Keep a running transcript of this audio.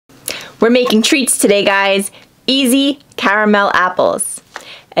We're making treats today, guys. Easy caramel apples.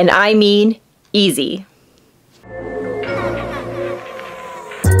 And I mean easy.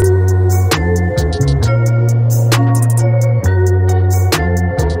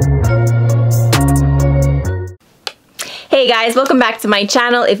 Hey guys, welcome back to my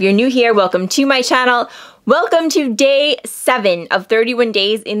channel. If you're new here, welcome to my channel. Welcome to day 7 of 31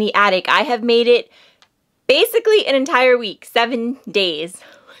 days in the attic. I have made it basically an entire week, 7 days.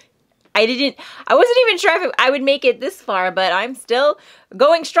 I wasn't even sure if I would make it this far, but I'm still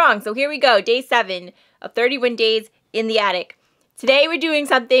going strong. So here we go, day 7 of 31 days in the attic. Today we're doing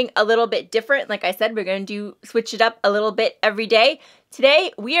something a little bit different. Like I said, we're going to switch it up a little bit every day.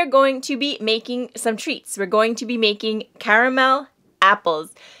 Today we are going to be making some treats. We're going to be making caramel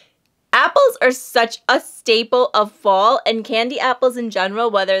apples. Apples are such a staple of fall, and candy apples in general,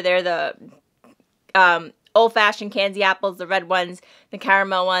 whether they're the old-fashioned candy apples, the red ones, the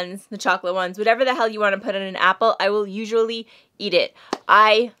caramel ones, the chocolate ones, whatever the hell you want to put in an apple, I will usually eat it.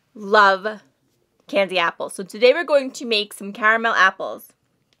 I love candy apples. So today we're going to make some caramel apples,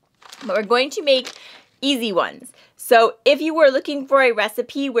 but we're going to make easy ones. So if you were looking for a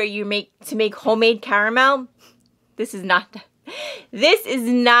recipe where you make homemade caramel, this is not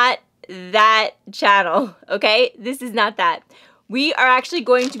that channel, okay? This is not that. We are actually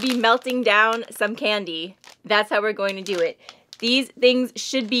going to be melting down some candy. That's how we're going to do it. These things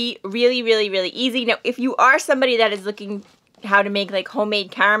should be really, really, really easy. Now, if you are somebody that is looking how to make like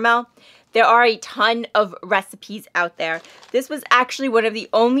homemade caramel, there are a ton of recipes out there. This was actually one of the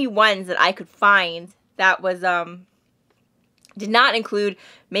only ones that I could find that was did not include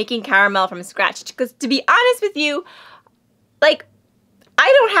making caramel from scratch. Because to be honest with you, like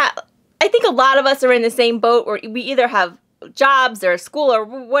I think a lot of us are in the same boat where we either have jobs or school or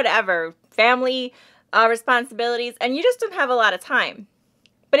whatever, family responsibilities, and you just don't have a lot of time.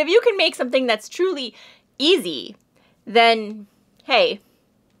 But if you can make something that's truly easy, then hey,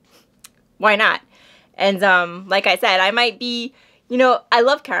 why not? And like I said, I might be, I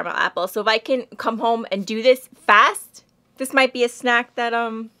love caramel apples, so if I can come home and do this fast, this might be a snack that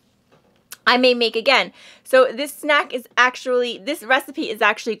I may make again. So this recipe is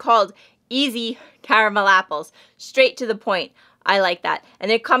actually called Easy Caramel Apples. Straight to the point. I like that.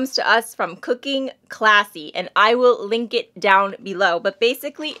 And it comes to us from Cooking Classy, and I will link it down below. But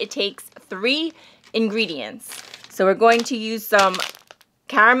basically, it takes 3 ingredients. So we're going to use some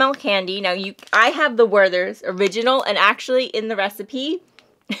caramel candy. Now, I have the Werther's original, and actually in the recipe,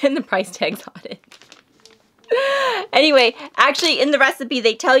 and the price tag's on it. Anyway, actually in the recipe,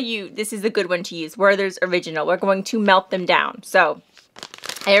 they tell you this is a good one to use, Werther's original. We're going to melt them down. So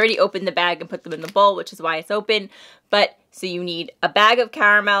I already opened the bag and put them in the bowl, which is why it's open. But so you need a bag of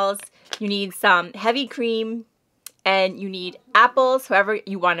caramels, you need some heavy cream, and you need apples, however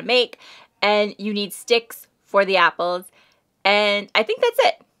you want to make, and you need sticks for the apples. And I think that's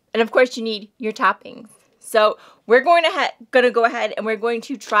it. And of course you need your toppings. So we're going to go ahead and we're going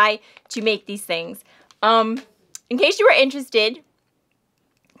to try to make these things. In case you were interested,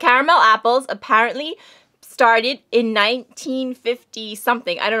 caramel apples apparently started in 1950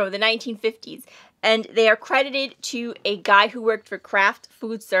 something. I don't know, the 1950s. And they are credited to a guy who worked for Kraft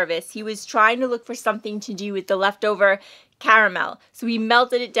Food Service. He was trying to look for something to do with the leftover caramel. So he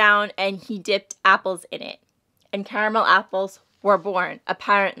melted it down and he dipped apples in it. And caramel apples were born,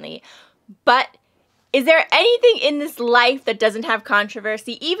 apparently. But is there anything in this life that doesn't have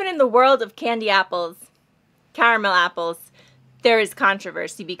controversy? Even in the world of candy apples, caramel apples, there is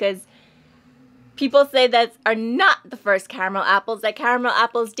controversy because people say that are not the first caramel apples, that caramel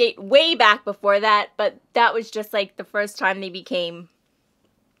apples date way back before that, but that was just like the first time they became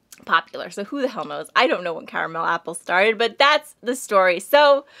popular. So who the hell knows? I don't know when caramel apples started, but that's the story.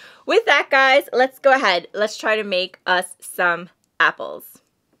 So with that, guys, let's go ahead. Let's try to make us some apples.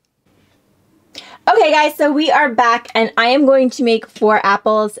 Okay, guys, so we are back, and I am going to make 4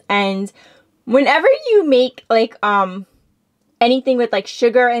 apples. And whenever you make like anything with like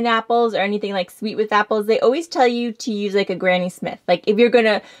sugar in apples or anything like sweet with apples, they always tell you to use like a Granny Smith. Like if you're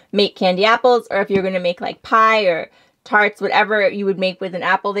gonna make candy apples, or if you're gonna make like pie or tarts, whatever you would make with an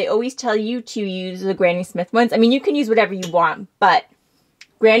apple, they always tell you to use the Granny Smith ones. I mean, you can use whatever you want, but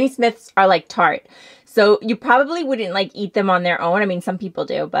Granny Smiths are like tart. So you probably wouldn't like eat them on their own. I mean, some people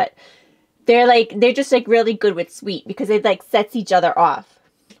do, but they're just like really good with sweet because it like sets each other off.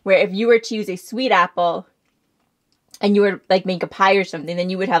 Where if you were to use a sweet apple and you were like make a pie or something, then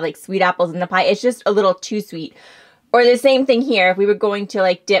you would have like sweet apples in the pie. It's just a little too sweet. Or the same thing here, if we were going to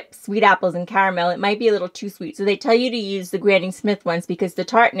like dip sweet apples in caramel, it might be a little too sweet. So they tell you to use the Granny Smith ones because the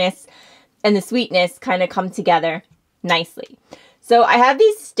tartness and the sweetness kind of come together nicely. So I have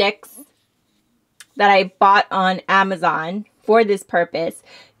these sticks. that I bought on Amazon for this purpose.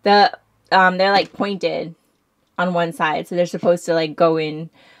 They're like pointed on one side, so they're supposed to like go in,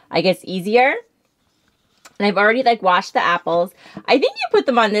 I guess, easier. And I've already like washed the apples. I think you put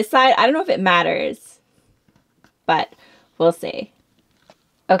them on this side. I don't know if it matters, but we'll see.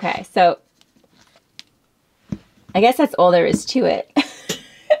 Okay, so I guess that's all there is to it.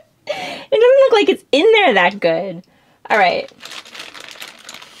 It doesn't look like it's in there that good. All right.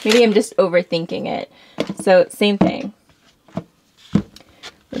 Maybe I'm just overthinking it. So same thing.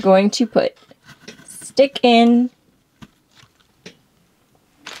 We're going to put stick in.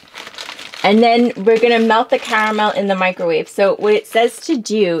 And then we're going to melt the caramel in the microwave. So what it says to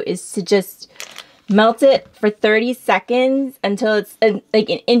do is to just melt it for 30 seconds until it's like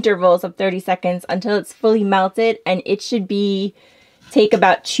in intervals of 30 seconds until it's fully melted, and it should take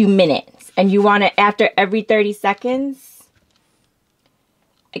about 2 minutes. And you want it after every 30 seconds.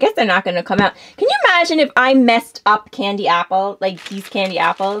 I guess they're not going to come out. Can you imagine if I messed up candy apple, like these candy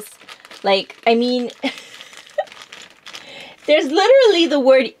apples? Like, I mean, there's literally the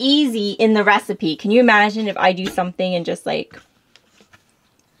word easy in the recipe. Can you imagine if I do something and just like...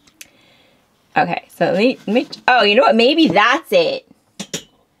 Okay, so let me, oh, you know what? Maybe that's it.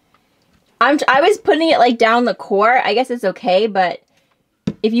 I was putting it like down the core. I guess it's okay, but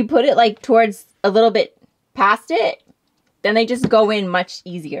if you put it like towards a little bit past it, then they just go in much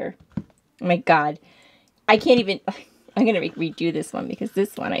easier. Oh my God. I can't even, I'm going to redo this one because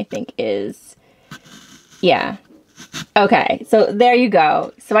this one I think is, yeah. Okay, so there you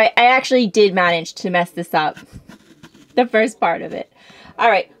go. So I actually did manage to mess this up. The first part of it. All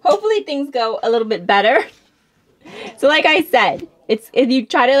right, hopefully things go a little bit better. So like I said, if you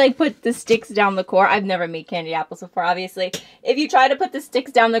try to like put the sticks down the core, I've never made candy apples before, obviously. If you try to put the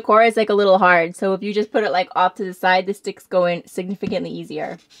sticks down the core, it's like a little hard. So if you just put it like off to the side, the sticks go in significantly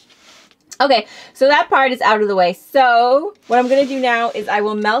easier. Okay, so that part is out of the way. So what I'm going to do now is I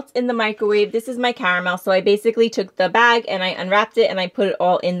will melt in the microwave. This is my caramel. So I basically took the bag and I unwrapped it and I put it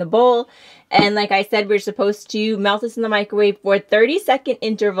all in the bowl. And like I said, we're supposed to melt this in the microwave for 30-second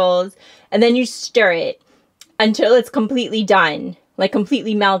intervals. And then you stir it until it's completely done, like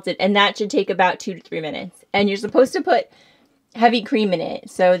completely melted. And that should take about 2 to 3 minutes. And you're supposed to put heavy cream in it.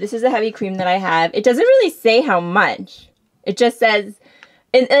 So this is the heavy cream that I have. It doesn't really say how much. It just says...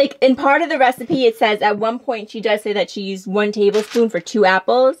 in part of the recipe, it says at one point she does say that she used 1 tablespoon for 2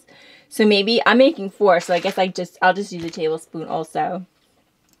 apples. So maybe I'm making 4, so I guess I'll just use a tablespoon also.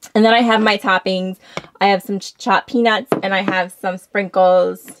 And then I have my toppings. I have some chopped peanuts and I have some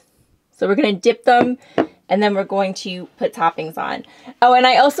sprinkles. So we're going to dip them and then we're going to put toppings on. Oh, and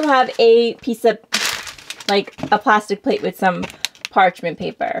I also have a piece of like a plastic plate with some parchment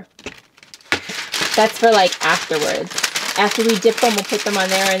paper. That's for like afterwards. After we dip them, we'll put them on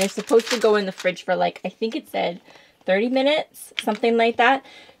there, and they're supposed to go in the fridge for like, I think it said 30 minutes, something like that.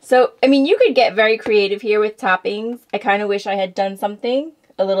 So, I mean, you could get very creative here with toppings. I kind of wish I had done something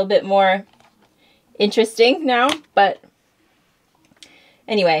a little bit more interesting now, but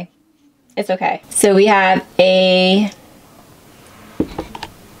anyway, it's okay. So we have I'm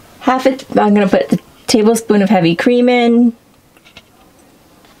going to put a tablespoon of heavy cream in.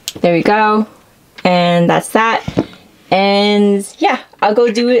 There we go. And that's that. And yeah, I'll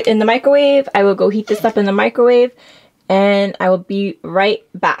go do it in the microwave. I will go heat this up in the microwave and I will be right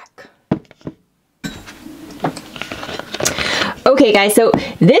back. Okay guys, so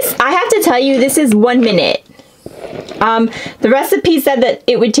this, I have to tell you, this is 1 minute. The recipe said that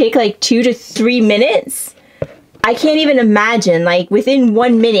it would take like 2 to 3 minutes. I can't even imagine, like within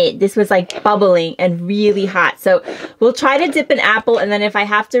 1 minute, this was like bubbling and really hot. So we'll try to dip an apple, and then if I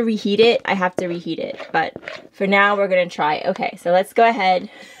have to reheat it, I have to reheat it. But for now, we're gonna try. Okay, so let's go ahead.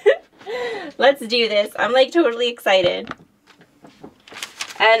 Let's do this. I'm like totally excited.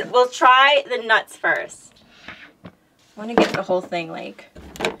 And we'll try the nuts first. I wanna get the whole thing, like,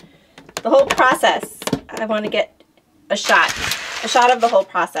 the whole process. I wanna get a shot of the whole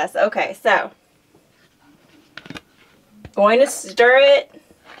process. Okay, so. Going to stir it,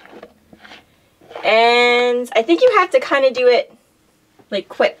 and I think you have to kind of do it like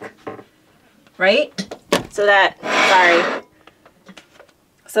quick, right? So that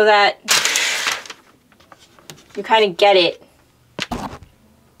you kind of get it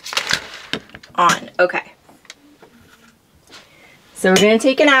on. Okay. So we're going to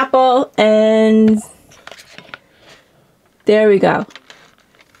take an apple, and there we go.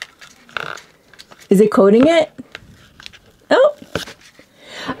 Is it coating it? Oh,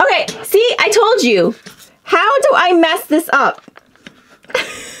 okay, see, I told you. How do I mess this up?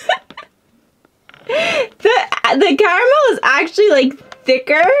 The caramel is actually like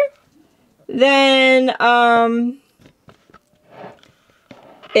thicker than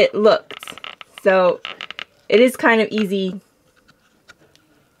it looked. So it is kind of easy.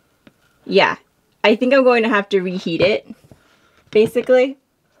 Yeah, I think I'm going to have to reheat it, basically.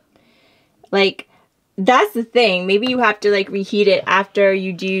 Like, that's the thing. Maybe you have to, like, reheat it after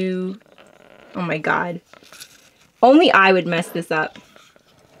you do... Oh my god. Only I would mess this up.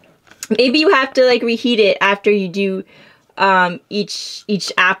 Maybe you have to, like, reheat it after you do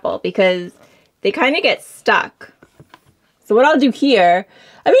each apple, because they kind of get stuck. So what I'll do here...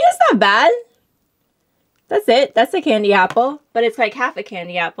 I mean, it's not bad. That's it. That's a candy apple. But it's like half a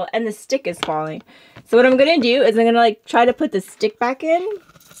candy apple, and the stick is falling. So what I'm going to do is I'm going to, like, try to put the stick back in.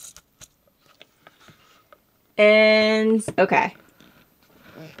 And, okay.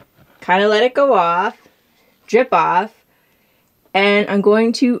 Kind of let it go off. Drip off. And I'm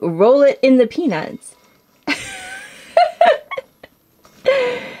going to roll it in the peanuts.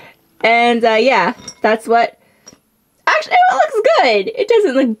 And, yeah, that's what... Actually, it looks good. It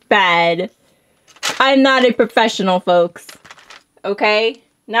doesn't look bad. I'm not a professional, folks. Okay?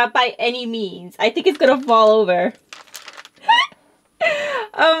 Not by any means. I think it's gonna fall over.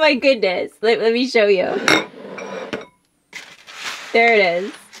 Oh my goodness. Let me show you. There it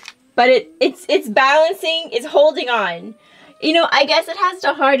is. But it's balancing, it's holding on. You know, I guess it has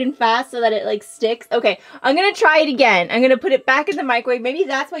to harden fast so that it, like, sticks. Okay, I'm gonna try it again. I'm gonna put it back in the microwave. Maybe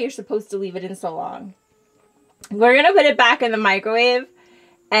that's why you're supposed to leave it in so long. We're gonna put it back in the microwave,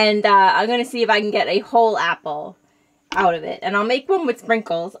 and I'm gonna see if I can get a whole apple out of it. And I'll make one with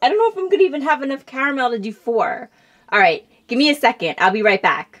sprinkles. I don't know if I'm gonna even have enough caramel to do 4. Alright, give me a second. I'll be right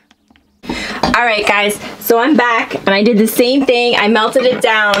back. Alright guys, so I'm back, and I did the same thing. I melted it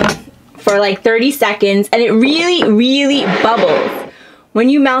down for like 30 seconds, and it really, really bubbles. When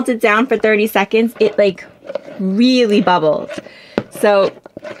you melt it down for 30 seconds, it like really bubbles. So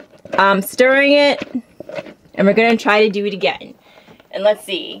I'm stirring it, and we're gonna try to do it again. And let's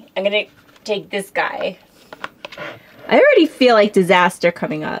see, I'm gonna take this guy. I already feel like disaster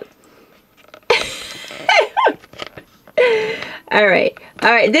coming up. Alright,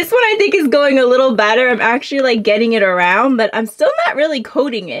 this one I think is going a little better. I'm actually like getting it around, but I'm still not really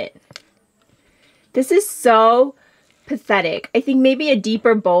coating it. This is so pathetic. I think maybe a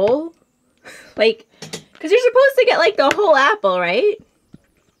deeper bowl. Like, because you're supposed to get like the whole apple, right?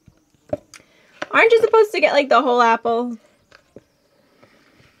 Aren't you supposed to get like the whole apple?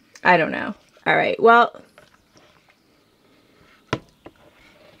 I don't know. Alright, well.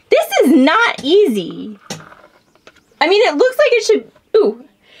 This is not easy. I mean, it looks like it should, ooh.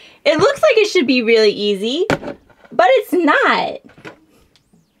 It looks like it should be really easy, but it's not.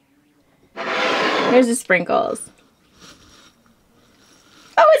 Here's the sprinkles.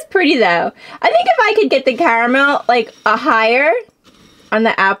 Oh, it's pretty though. I think if I could get the caramel like a higher on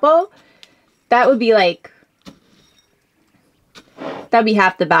the apple, that would be like, that'd be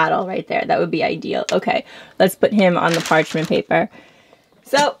half the battle right there. That would be ideal. Okay, let's put him on the parchment paper.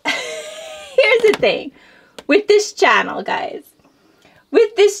 So, here's the thing. With this channel, guys.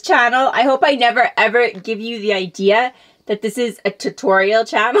 With this channel, I hope I never ever give you the idea that this is a tutorial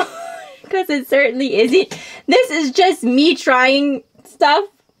channel. Because it certainly isn't. This is just me trying stuff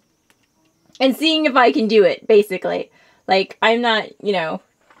and seeing if I can do it, basically. Like, I'm not, you know,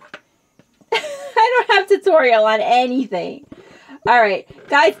 I don't have tutorial on anything. Alright,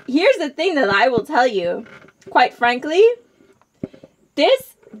 guys, here's the thing that I will tell you. Quite frankly,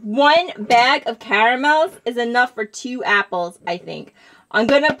 this one bag of caramels is enough for 2 apples, I think. I'm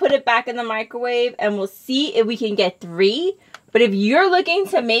gonna put it back in the microwave and we'll see if we can get 3. But if you're looking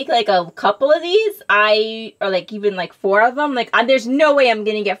to make like a couple of these, or like even like 4 of them, like there's no way I'm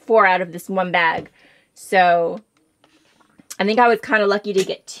gonna get 4 out of this one bag. So I think I was kind of lucky to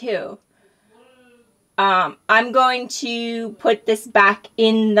get 2. I'm going to put this back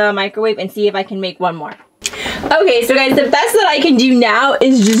in the microwave and see if I can make 1 more. Okay, so guys, the best that I can do now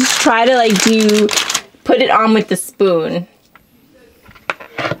is just try to like put it on with the spoon.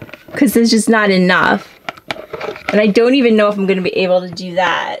 Because there's just not enough. And I don't even know if I'm going to be able to do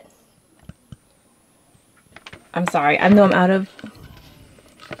that. I'm sorry. I know I'm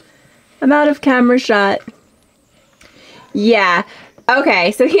out of camera shot. Yeah.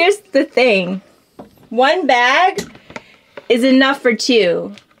 Okay, so here's the thing. 1 bag is enough for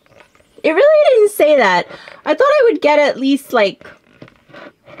 2. It really didn't say that. I thought I would get at least like,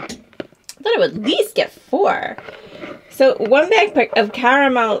 I thought I would at least get 4. So 1 bag of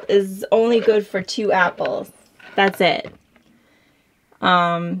caramel is only good for 2 apples. That's it.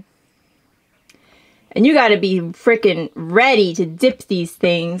 And you gotta be freaking ready to dip these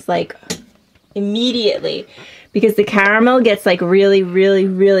things like immediately, because the caramel gets like really, really,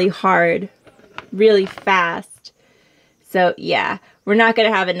 really hard really fast. So yeah, we're not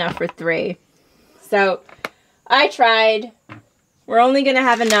gonna have enough for 3. So I tried. We're only gonna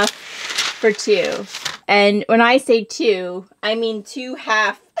have enough for 2. And when I say 2, I mean 2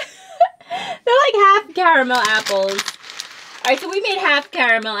 half. They're like half caramel apples. Alright, so we made half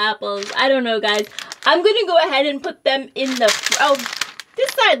caramel apples. I don't know, guys. I'm gonna go ahead and put them in the... Oh,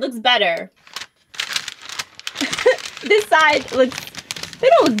 this side looks better. This side looks... They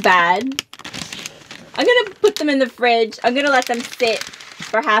don't look bad. I'm gonna put them in the fridge. I'm gonna let them sit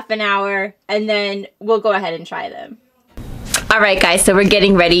for half an hour, and then we'll go ahead and try them. Alright, guys, so we're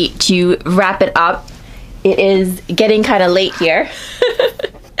getting ready to wrap it up. It is getting kind of late here.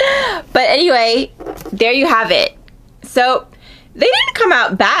 But anyway, there you have it. So they didn't come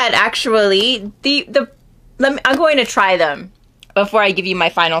out bad, actually. I'm going to try them before I give you my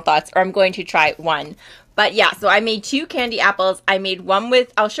final thoughts, or I'm going to try one. But yeah, so I made 2 candy apples. I made one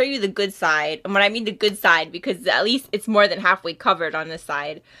with, I'll show you the good side. And when I mean the good side, because at least it's more than halfway covered on this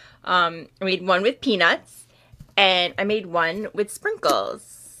side. I made one with peanuts, and I made one with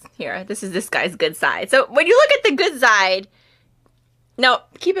sprinkles. Here, this is this guy's good side. So when you look at the good side, now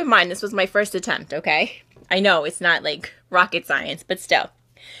keep in mind this was my first attempt, okay? I know it's not like rocket science, but still.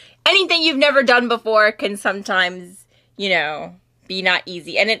 Anything you've never done before can sometimes, you know, be not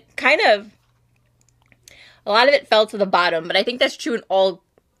easy. And it kind of, a lot of it fell to the bottom, but I think that's true in all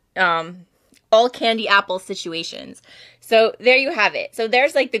candy apple situations. So there you have it. So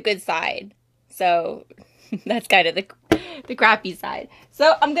there's like the good side. So that's kind of the crappy side.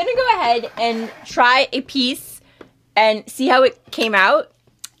 So I'm going to go ahead and try a piece and see how it came out.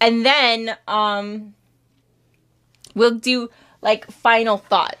 And then we'll do like final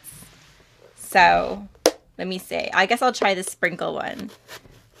thoughts. So let me see. I guess I'll try the sprinkle one.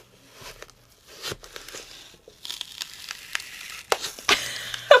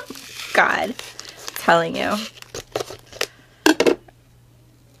 God, I'm telling you.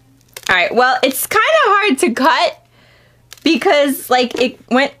 Alright, well, it's kind of hard to cut because, like, it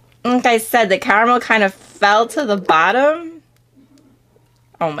went, like I said, the caramel kind of fell to the bottom.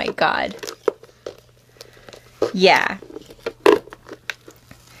 Oh my God. Yeah.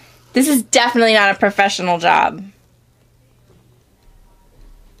 This is definitely not a professional job.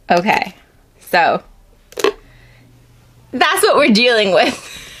 Okay, so that's what we're dealing with.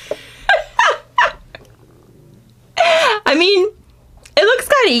 I mean, it looks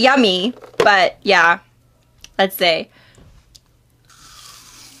kind of yummy, but yeah, let's see.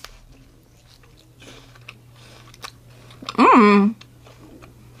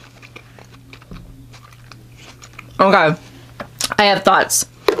 Okay, I have thoughts.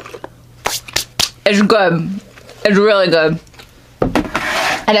 It's good. It's really good.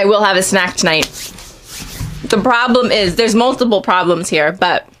 And I will have a snack tonight. The problem is, there's multiple problems here,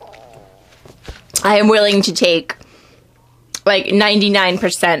 but I am willing to take like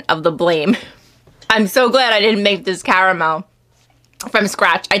 99% of the blame. I'm so glad I didn't make this caramel from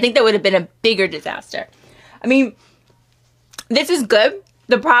scratch. I think that would have been a bigger disaster. I mean, this is good.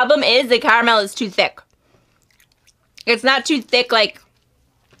 The problem is the caramel is too thick. It's not too thick, like,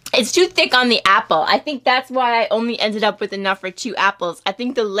 it's too thick on the apple. I think that's why I only ended up with enough for 2 apples. I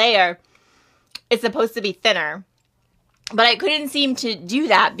think the layer is supposed to be thinner. But I couldn't seem to do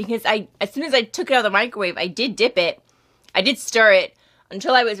that because as soon as I took it out of the microwave, I did dip it. I did stir it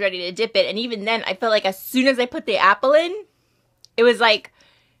until I was ready to dip it. And even then, I felt like as soon as I put the apple in, it was like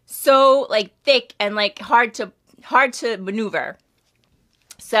so like thick and like hard to maneuver.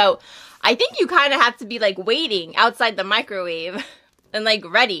 So I think you kind of have to be like waiting outside the microwave and like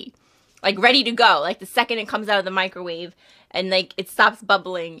ready to go. Like the second it comes out of the microwave and like it stops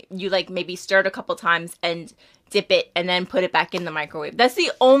bubbling, you like maybe stir it a couple times and dip it and then put it back in the microwave. That's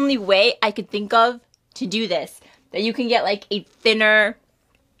the only way I could think of to do this. That you can get like a thinner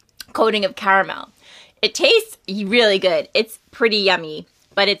coating of caramel. It tastes really good. It's pretty yummy,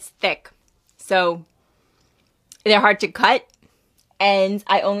 but it's thick. So they're hard to cut. And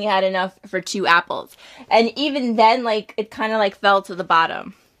I only had enough for 2 apples. And even then, like, it kind of like fell to the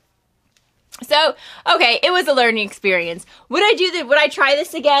bottom. So, okay, it was a learning experience. Would I try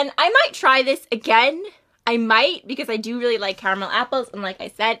this again? I might try this again. I might, because I do really like caramel apples. And like I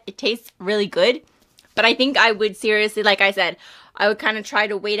said, it tastes really good. But I think I would seriously, like I said, I would kind of try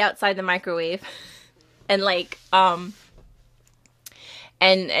to wait outside the microwave. And like, and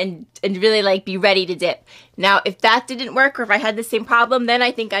really like be ready to dip. Now, if that didn't work or if I had the same problem, then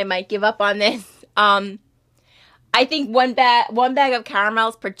I think I might give up on this. I think one bag of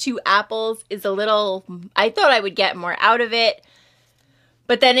caramels per 2 apples is a little, I thought I would get more out of it.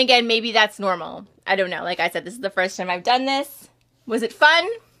 But then again, maybe that's normal. I don't know. Like I said, this is the first time I've done this. Was it fun?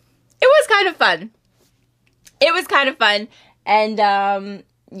 it was kind of fun. It was kind of fun. And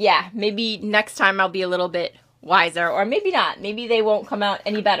yeah, maybe next time I'll be a little bit wiser, or maybe not. Maybe they won't come out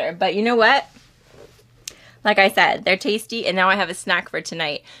any better. But you know what? Like I said, they're tasty, and now I have a snack for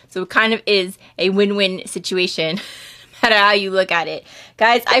tonight. So it kind of is a win-win situation, no matter how you look at it.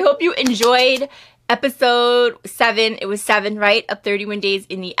 Guys, I hope you enjoyed episode 7. It was 7, right? Of 31 Days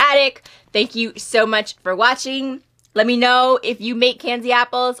in the Attic. Thank you so much for watching. Let me know if you make candy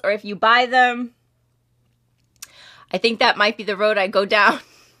apples or if you buy them. I think that might be the road I go down.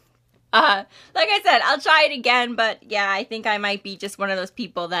 Like I said, I'll try it again, but yeah, I think I might be just one of those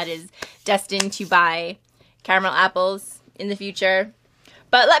people that is destined to buy caramel apples in the future.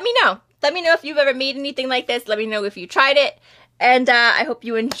 But let me know. Let me know if you've ever made anything like this. Let me know if you tried it. And I hope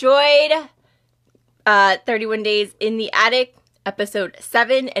you enjoyed 31 Days in the Attic, episode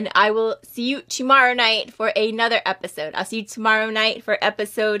 7. And I will see you tomorrow night for another episode. I'll see you tomorrow night for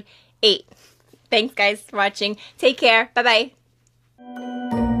episode 8. Thanks, guys, for watching. Take care. Bye-bye.